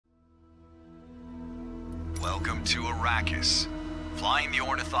Welcome to Arrakis. Flying the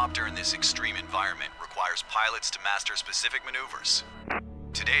Ornithopter in this extreme environment requires pilots to master specific maneuvers.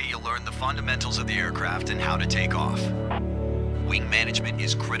 Today you'll learn the fundamentals of the aircraft and how to take off. Wing management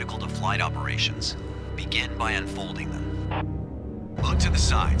is critical to flight operations. Begin by unfolding them. Look to the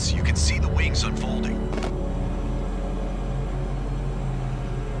sides, you can see the wings unfolding.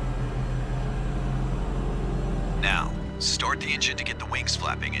 Now, start the engine to get the wings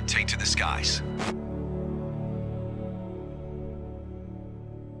flapping and take to the skies.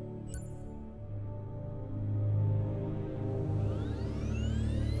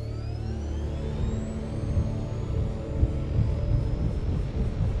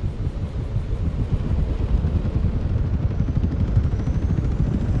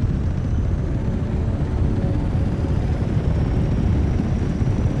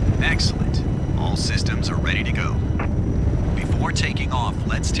 Excellent. All systems are ready to go. Before taking off,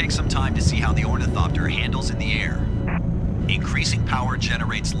 let's take some time to see how the Ornithopter handles in the air. Increasing power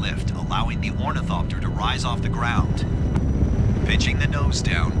generates lift, allowing the Ornithopter to rise off the ground. Pitching the nose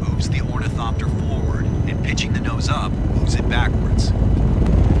down moves the Ornithopter forward, and pitching the nose up moves it backwards.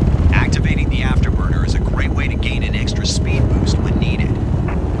 Activating the afterburner is a great way to gain an extra speed boost when needed.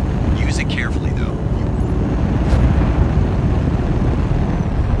 Use it carefully though.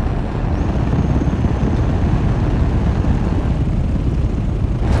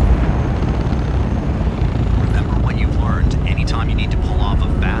 Anytime you need to pull off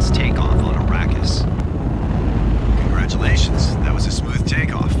a fast takeoff on Arrakis. Congratulations, that was a smooth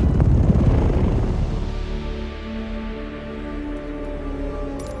takeoff.